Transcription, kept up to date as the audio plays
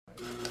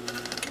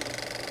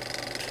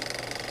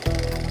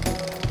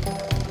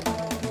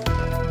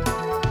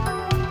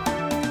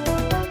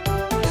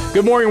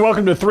Good morning.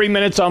 Welcome to 3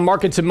 Minutes on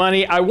Markets and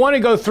Money. I want to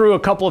go through a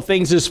couple of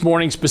things this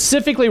morning,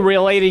 specifically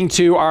relating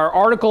to our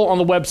article on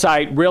the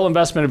website,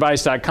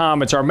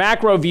 realinvestmentadvice.com. It's our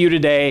macro view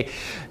today,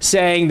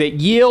 saying that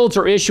yields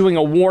are issuing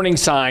a warning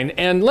sign.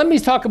 And let me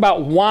talk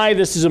about why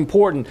this is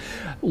important.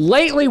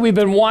 Lately, we've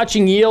been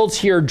watching yields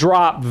here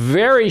drop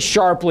very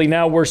sharply.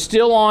 Now, we're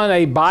still on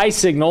a buy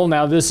signal.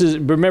 Now,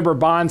 remember,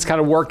 bonds kind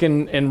of work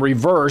in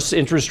reverse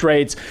interest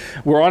rates.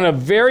 We're on a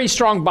very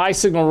strong buy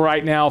signal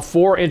right now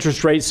for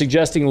interest rates,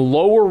 suggesting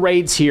lower rates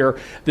here.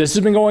 This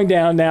has been going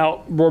down.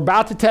 Now, we're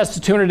about to test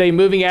the 200-day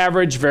moving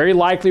average. Very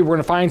likely, we're going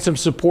to find some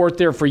support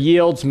there for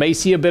yields. May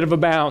see a bit of a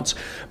bounce.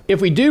 If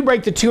we do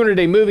break the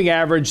 200-day moving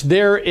average,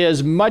 there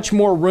is much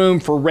more room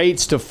for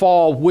rates to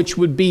fall, which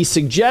would be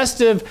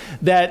suggestive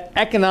that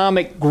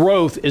economic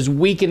growth is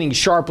weakening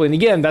sharply. And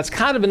again, that's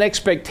kind of an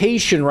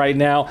expectation right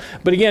now.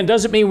 But again, it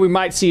doesn't mean we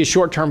might see a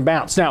short-term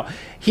bounce. Now,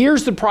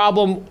 here's the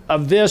problem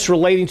of this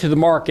relating to the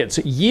markets.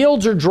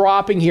 Yields are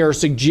dropping here,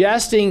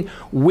 suggesting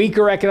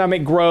weaker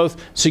economic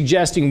growth,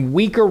 suggesting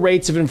weaker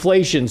rates of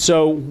inflation.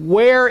 So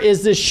where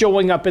is this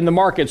showing up in the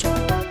markets?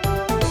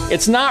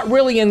 It's not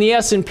really in the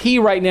S&P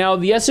right now.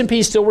 The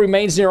S&P still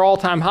remains near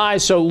all-time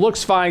highs, so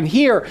looks fine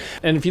here.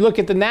 And if you look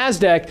at the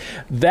NASDAQ,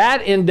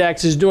 that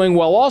index is doing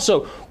well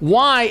also.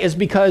 Why? Is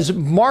because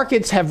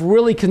markets have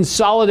really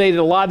consolidated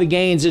a lot of the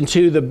gains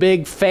into the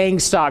big FANG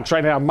stocks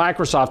right now,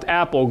 Microsoft,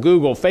 Apple,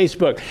 Google,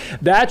 Facebook.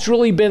 That's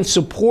really been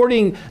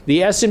supporting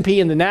the S&P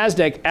and the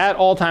NASDAQ at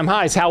all-time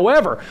highs.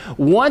 However,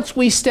 once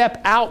we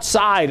step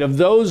outside of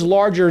those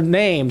larger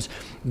names,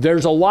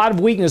 there's a lot of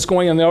weakness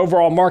going on in the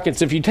overall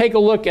markets. If you take a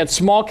look at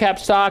small cap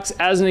stocks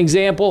as an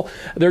example,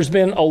 there's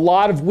been a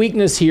lot of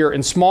weakness here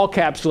in small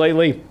caps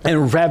lately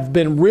and have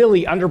been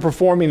really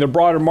underperforming the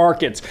broader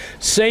markets.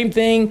 Same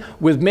thing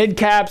with mid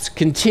caps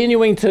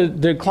continuing to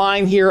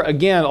decline here.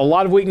 Again, a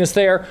lot of weakness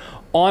there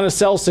on a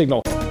sell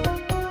signal,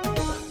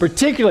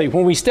 particularly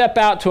when we step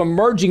out to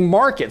emerging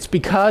markets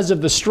because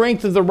of the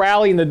strength of the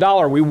rally in the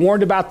dollar. We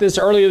warned about this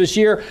earlier this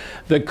year.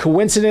 The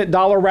coincident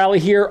dollar rally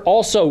here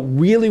also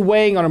really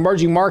weighing on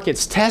emerging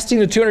markets. Testing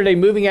the 200-day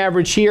moving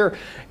average here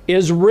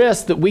is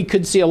risk that we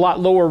could see a lot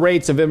lower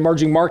rates of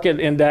emerging market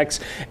index.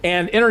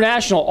 And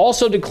international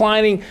also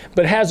declining,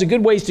 but has a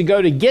good ways to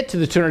go to get to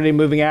the 200-day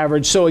moving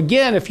average. So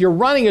again, if you're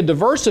running a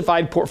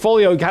diversified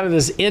portfolio, kind of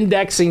this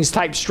indexing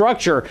type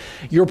structure,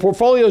 your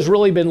portfolio has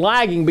really been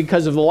lagging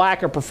because of the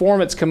lack of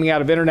performance coming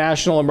out of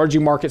international,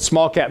 emerging markets,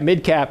 small cap,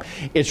 mid cap.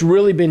 It's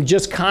really been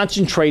just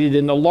concentrated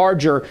in the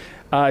larger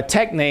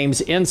tech names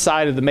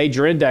inside of the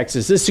major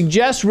indexes. This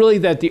suggests really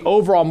that the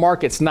overall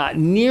market's not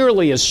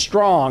nearly as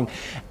strong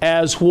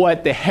as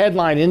what the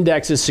headline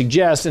indexes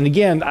suggest. And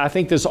again, I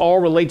think this all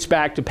relates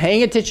back to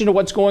paying attention to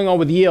what's going on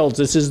with yields.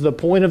 This is the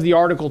point of the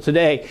article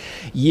today.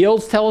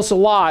 Yields tell us a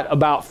lot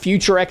about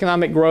future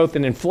economic growth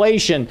and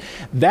inflation.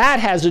 That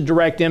has a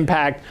direct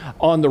impact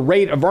on the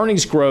rate of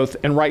earnings growth.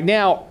 And right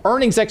now,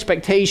 earnings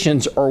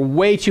expectations are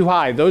way too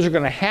high. Those are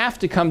going to have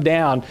to come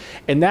down,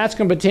 and that's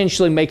going to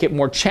potentially make it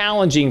more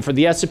challenging for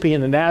the S&P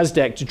and the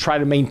NASDAQ to try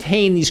to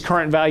maintain these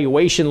current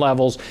valuation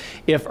levels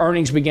if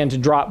earnings begin to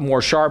drop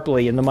more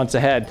sharply in the months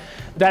ahead.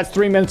 That's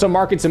 3 Minutes on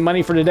Markets and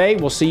Money for today.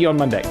 We'll see you on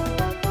Monday.